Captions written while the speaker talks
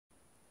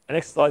An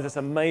exercise that's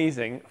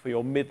amazing for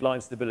your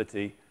midline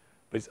stability,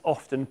 but is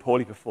often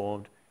poorly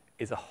performed,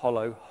 is a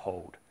hollow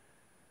hold.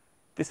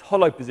 This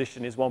hollow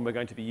position is one we're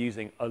going to be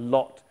using a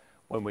lot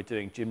when we're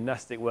doing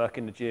gymnastic work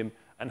in the gym,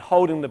 and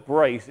holding the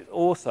brace is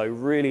also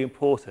really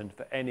important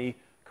for any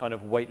kind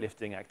of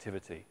weightlifting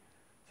activity.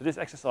 So this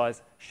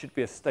exercise should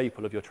be a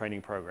staple of your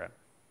training program.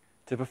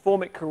 To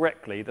perform it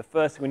correctly, the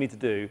first thing we need to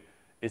do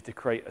is to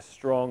create a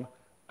strong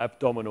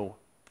abdominal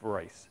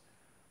brace.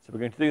 So we're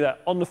going to do that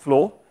on the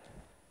floor,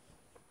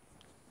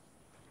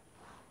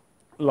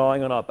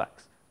 lying on our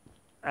backs.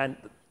 And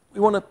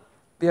we want to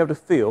be able to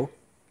feel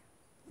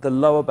the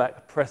lower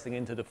back pressing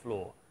into the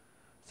floor.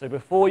 So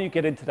before you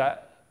get into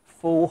that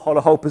full hollow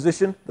hold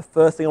position, the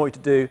first thing I want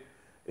you to do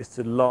is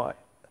to lie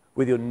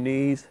with your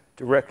knees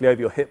directly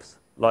over your hips,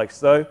 like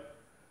so.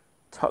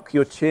 Tuck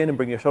your chin and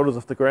bring your shoulders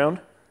off the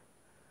ground,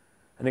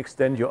 and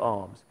extend your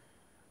arms.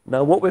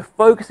 Now what we're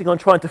focusing on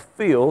trying to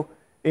feel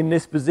in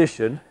this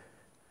position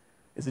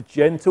is a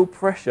gentle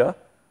pressure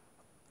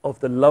of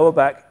the lower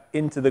back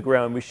into the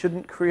ground. We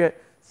shouldn't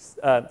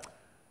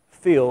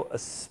feel a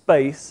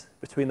space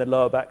between the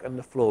lower back and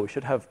the floor. We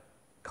should have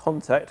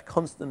contact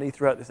constantly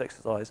throughout this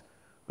exercise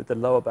with the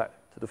lower back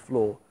to the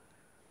floor.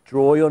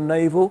 Draw your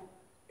navel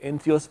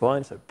into your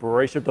spine, so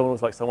brace your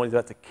abdominals like someone is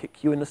about to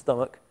kick you in the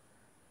stomach,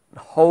 and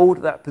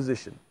hold that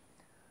position.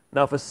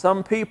 Now for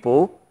some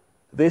people,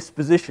 this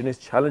position is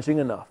challenging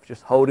enough,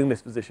 just holding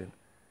this position.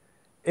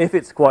 If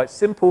it's quite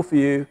simple for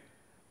you,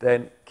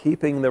 then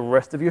keeping the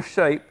rest of your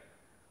shape,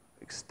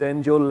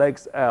 extend your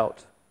legs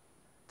out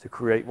to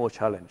create more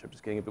challenge. I'm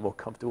just getting a bit more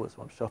comfortable as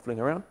I'm shuffling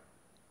around.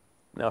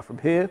 Now from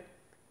here,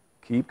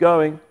 keep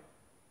going.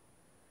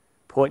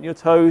 Point your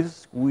toes,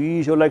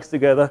 squeeze your legs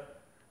together,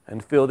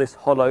 and feel this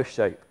hollow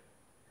shape.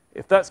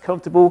 If that's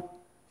comfortable,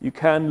 you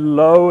can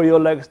lower your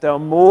legs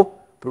down more,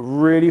 but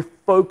really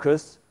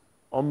focus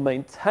on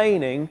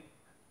maintaining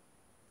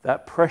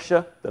that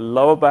pressure, the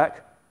lower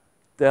back,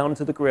 down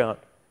to the ground.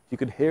 You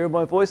can hear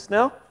my voice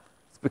now.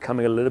 It's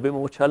becoming a little bit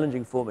more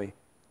challenging for me.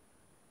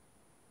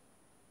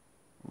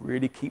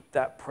 Really keep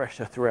that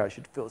pressure throughout. You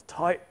should feel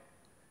tight.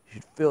 You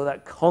should feel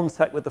that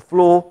contact with the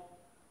floor,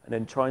 and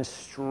then try and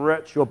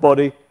stretch your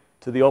body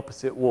to the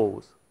opposite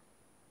walls.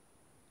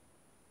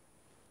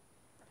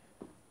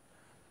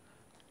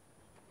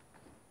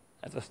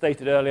 As I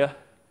stated earlier,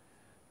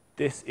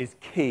 this is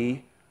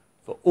key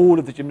for all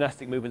of the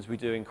gymnastic movements we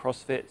do in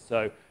CrossFit.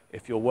 So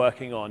if you're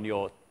working on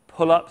your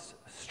pull-ups,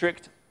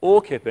 strict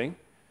or kipping,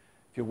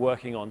 if you're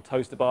working on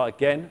toes to bar,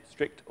 again,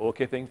 strict or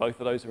kipping, both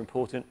of those are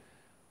important.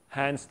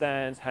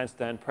 Handstands,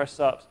 handstand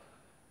press-ups.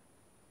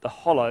 The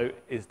hollow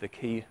is the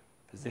key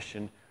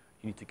position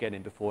you need to get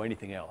in before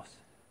anything else.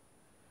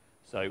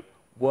 So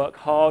work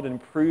hard on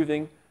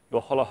improving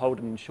your hollow hold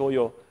and ensure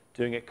you're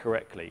doing it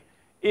correctly.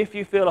 If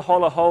you feel a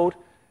hollow hold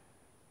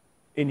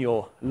in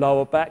your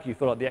lower back, you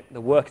feel like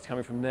the work is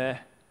coming from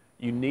there,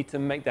 you need to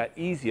make that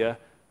easier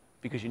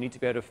because you need to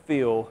be able to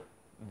feel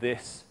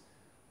this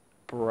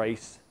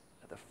brace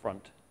at the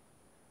front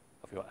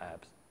of your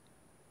abs.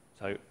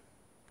 So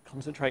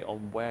concentrate on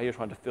where you're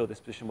trying to feel this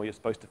position, where you're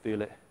supposed to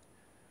feel it.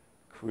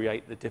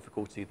 Create the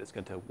difficulty that's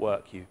going to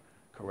work you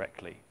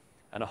correctly.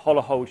 And a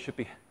hollow hold should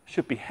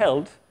be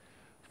held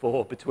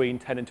for between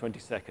 10 and 20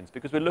 seconds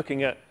because we're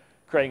looking at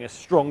creating a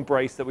strong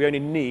brace that we only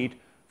need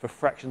for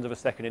fractions of a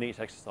second in each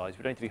exercise.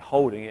 We don't need to be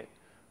holding it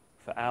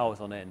for hours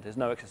on end. There's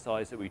no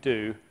exercise that we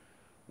do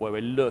where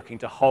we're looking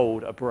to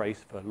hold a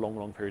brace for a long,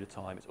 long period of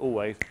time. It's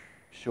always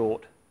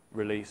short,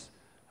 release,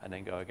 and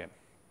then go again.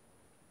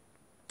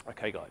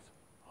 Okay, guys,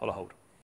 hollow hold.